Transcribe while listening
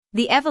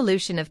The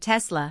evolution of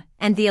Tesla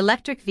and the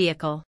electric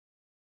vehicle.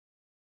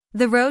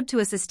 The road to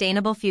a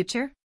sustainable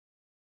future?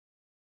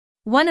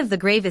 One of the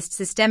gravest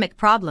systemic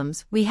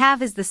problems we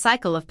have is the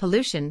cycle of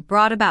pollution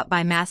brought about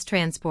by mass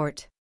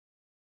transport.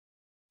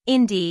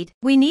 Indeed,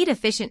 we need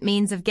efficient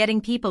means of getting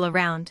people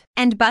around,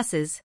 and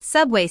buses,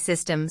 subway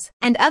systems,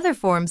 and other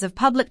forms of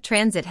public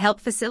transit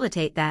help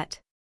facilitate that.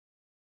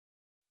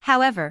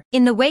 However,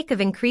 in the wake of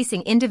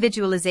increasing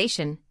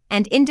individualization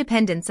and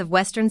independence of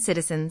Western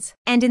citizens,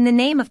 and in the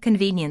name of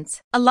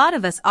convenience, a lot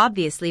of us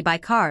obviously buy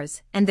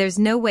cars, and there's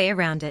no way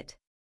around it.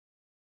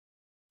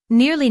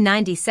 Nearly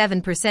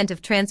 97%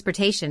 of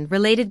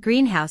transportation-related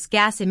greenhouse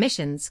gas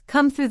emissions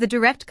come through the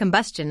direct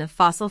combustion of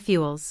fossil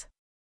fuels.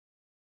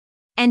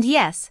 And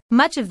yes,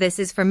 much of this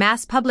is for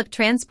mass public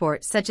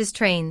transport such as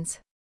trains.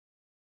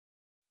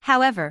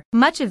 However,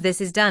 much of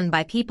this is done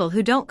by people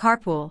who don't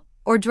carpool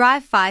or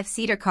drive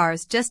five-seater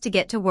cars just to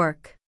get to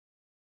work.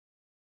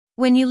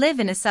 When you live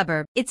in a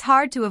suburb, it's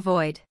hard to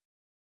avoid.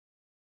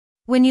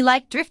 When you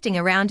like drifting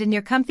around in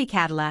your comfy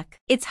Cadillac,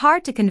 it's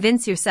hard to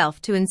convince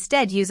yourself to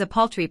instead use a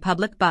paltry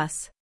public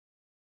bus.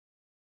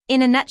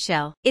 In a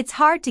nutshell, it's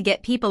hard to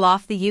get people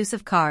off the use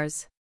of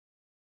cars.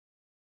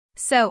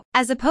 So,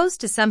 as opposed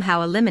to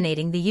somehow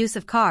eliminating the use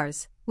of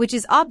cars, which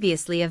is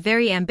obviously a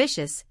very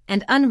ambitious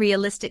and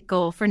unrealistic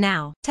goal for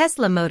now,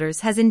 Tesla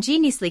Motors has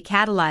ingeniously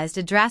catalyzed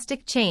a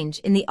drastic change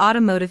in the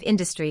automotive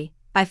industry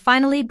by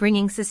finally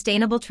bringing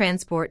sustainable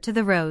transport to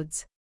the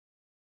roads.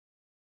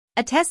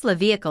 A Tesla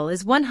vehicle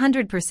is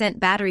 100%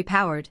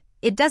 battery-powered,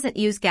 it doesn't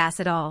use gas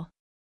at all.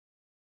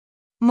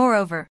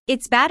 Moreover,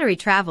 its battery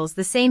travels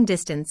the same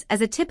distance as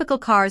a typical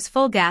car's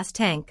full gas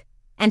tank,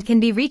 and can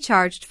be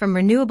recharged from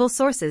renewable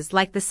sources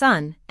like the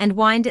sun and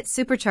wind at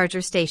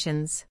supercharger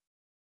stations.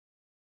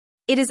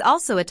 It is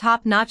also a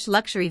top-notch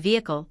luxury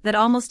vehicle that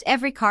almost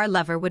every car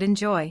lover would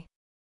enjoy.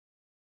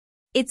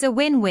 It's a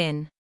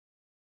win-win.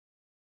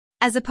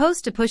 As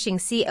opposed to pushing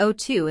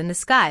CO2 in the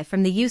sky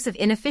from the use of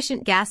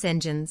inefficient gas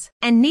engines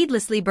and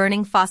needlessly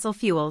burning fossil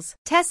fuels,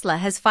 Tesla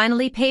has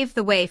finally paved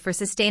the way for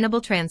sustainable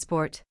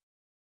transport.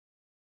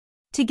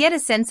 To get a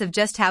sense of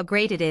just how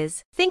great it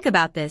is, think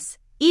about this: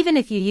 even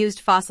if you used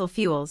fossil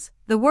fuels,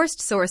 the worst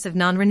source of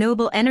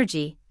non-renewable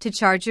energy, to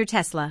charge your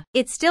Tesla,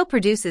 it still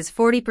produces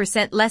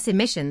 40% less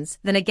emissions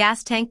than a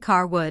gas tank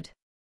car would.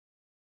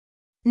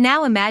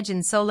 Now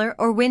imagine solar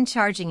or wind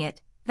charging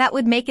it. That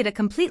would make it a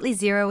completely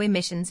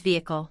zero-emissions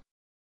vehicle.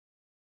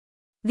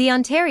 The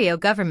Ontario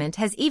government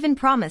has even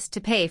promised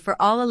to pay for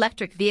all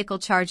electric vehicle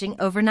charging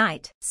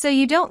overnight, so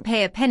you don't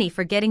pay a penny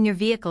for getting your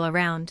vehicle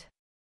around.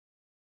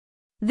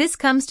 This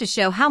comes to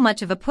show how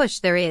much of a push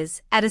there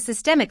is, at a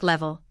systemic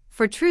level,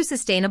 for true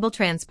sustainable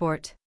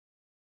transport.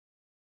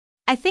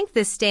 I think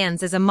this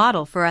stands as a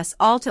model for us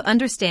all to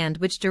understand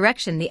which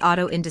direction the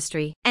auto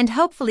industry, and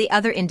hopefully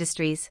other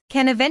industries,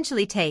 can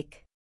eventually take.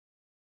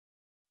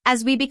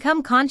 As we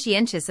become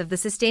conscientious of the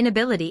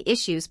sustainability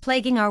issues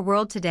plaguing our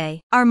world today,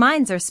 our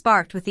minds are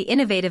sparked with the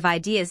innovative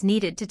ideas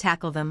needed to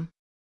tackle them.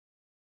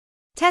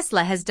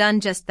 Tesla has done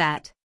just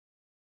that.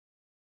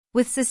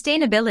 With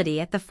sustainability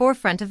at the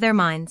forefront of their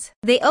minds,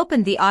 they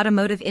opened the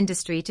automotive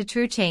industry to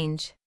true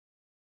change.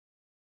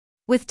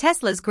 With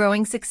Tesla's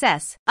growing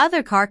success,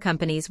 other car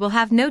companies will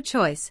have no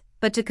choice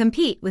but to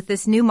compete with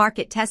this new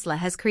market Tesla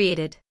has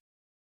created.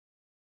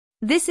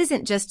 This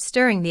isn't just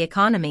stirring the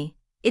economy,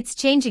 it's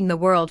changing the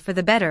world for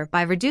the better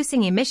by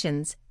reducing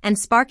emissions and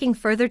sparking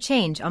further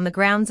change on the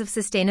grounds of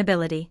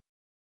sustainability.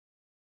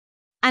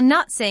 I'm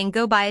not saying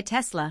go buy a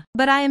Tesla,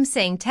 but I am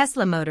saying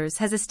Tesla Motors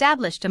has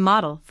established a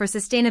model for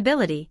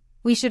sustainability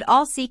we should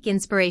all seek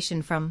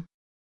inspiration from.